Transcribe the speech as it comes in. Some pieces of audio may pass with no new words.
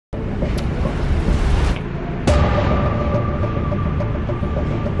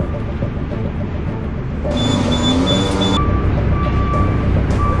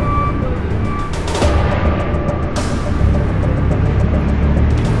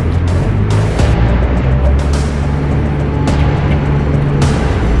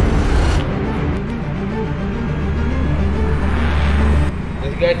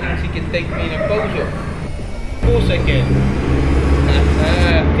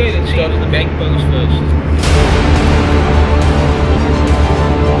Okay, let's start with the back pose first.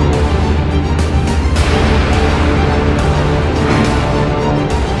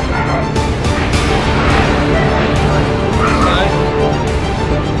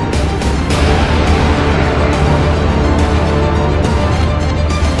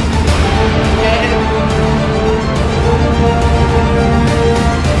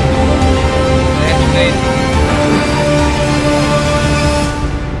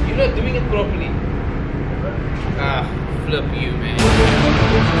 Flip you, man.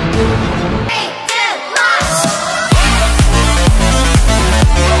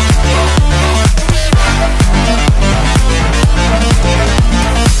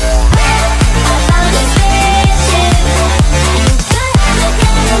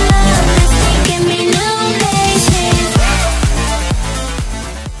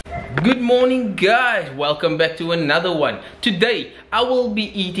 Good morning guys, welcome back to another one. Today I will be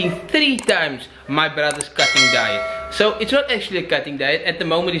eating 3 times my brother's cutting diet. So it's not actually a cutting diet. At the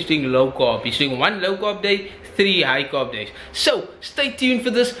moment he's doing low carb. He's doing 1 low carb day, 3 high carb days. So stay tuned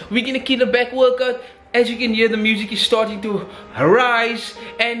for this. We're gonna kill a back workout. As you can hear, the music is starting to rise,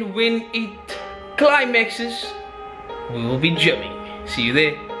 and when it climaxes we will be jamming. See you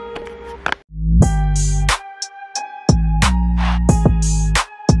there.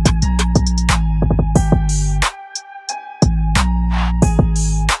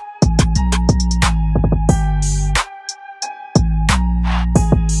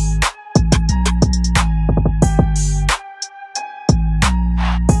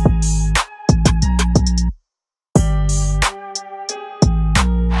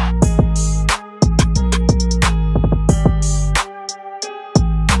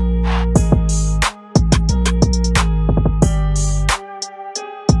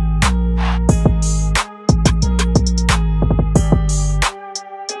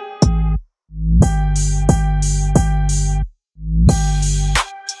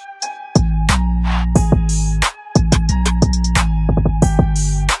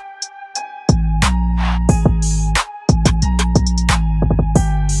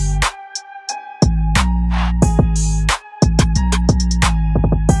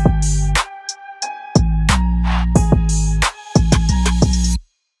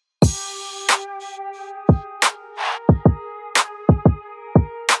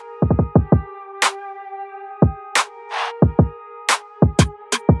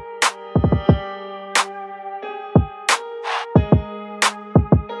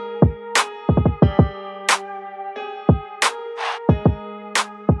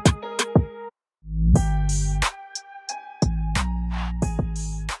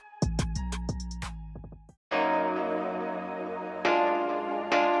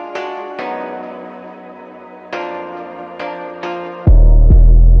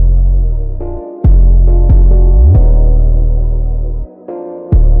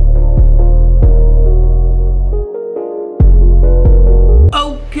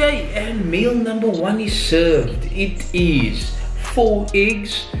 Meal number 1 is served. It is 4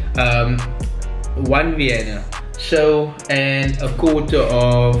 eggs, 1 Vienna, so, and a quarter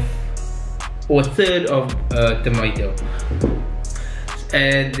of, or a third of tomato,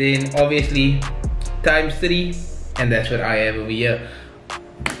 and then obviously times 3, and that's what I have over here.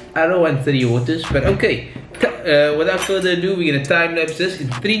 I don't want 3 waters, but okay. Without further ado, we're gonna time lapse this in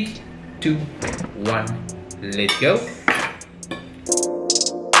 3, 2, 1. Let's go.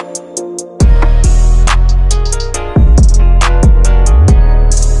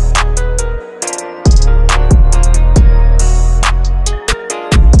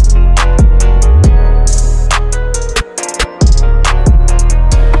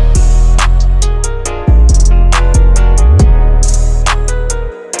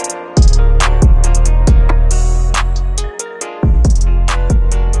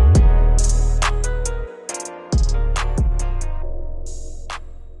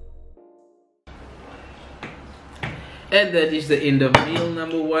 And that is the end of meal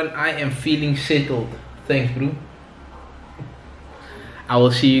number 1. I am feeling settled. Thanks, bro. I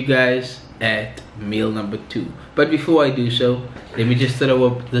will see you guys at meal number 2. But before I do so, let me just throw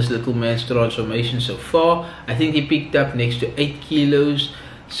up this little man's transformation so far. I think he picked up next to 8 kilos.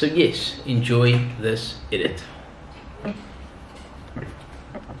 So yes, enjoy this edit.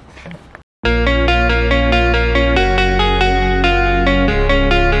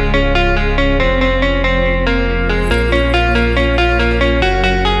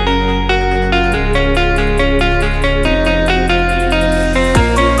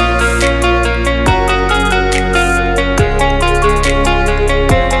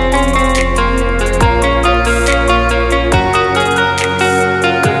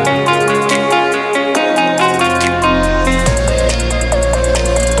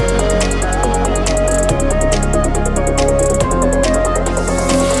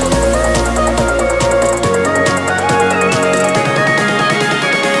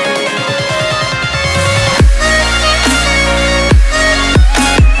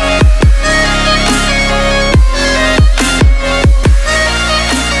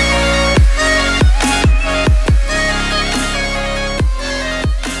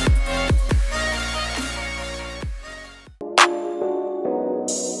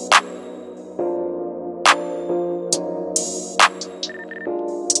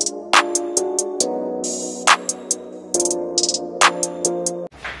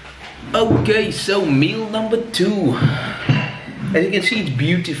 Okay, so meal number 2. As you can see, it's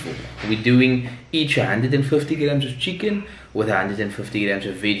beautiful. We're doing each 150 grams of chicken with 150 grams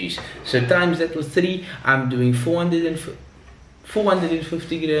of veggies. So times that with 3, I'm doing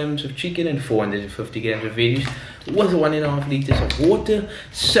 450 grams of chicken and 450 grams of veggies with 1.5 liters of water.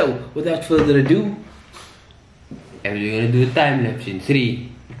 So without further ado, and we're gonna do a time lapse in 3,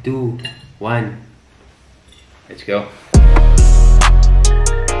 2, 1. Let's go.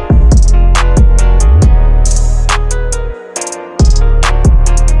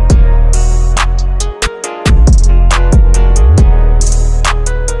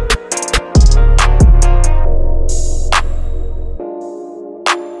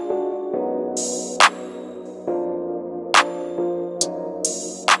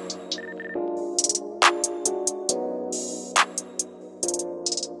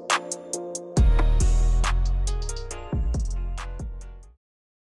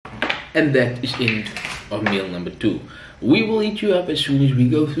 And that is end of meal number 2. We will eat you up as soon as we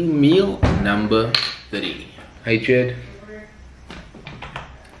go through meal number 3. Hey Chad.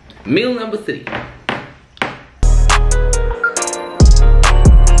 Meal number 3.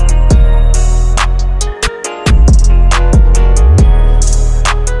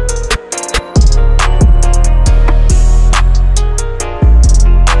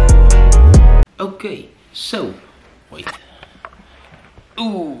 Okay, so wait.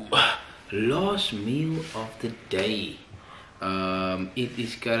 Ooh, last meal of the day. It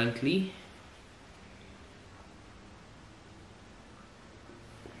is currently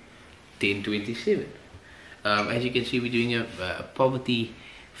 $10:27. As you can see, we're doing a poverty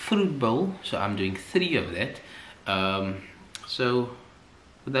fruit bowl, so I'm doing 3 of that. So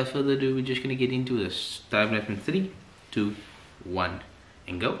without further ado, we're just gonna get into this. Time lapse in 3, 2, 1,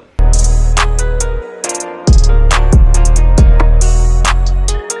 and go.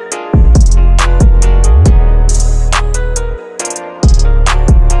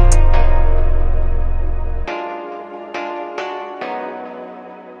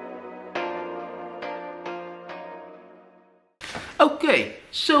 Okay,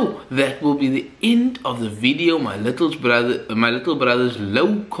 so that will be the end of the video. My little brother's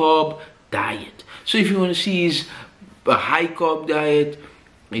low carb diet. So if you want to see his high carb diet,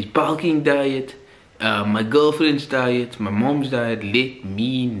 his bulking diet, my girlfriend's diet, my mom's diet, let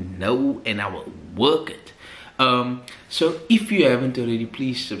me know and I will work it. So if you haven't already,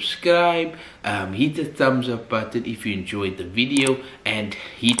 please subscribe, hit the thumbs up button if you enjoyed the video, and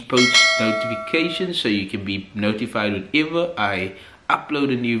hit post notifications so you can be notified whenever I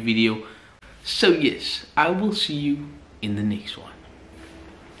upload a new video. So yes, I will see you in the next one.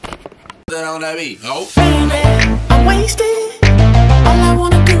 That on that beat. Oh. Baby, I'm wasted. All I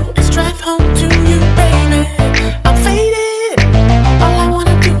wanna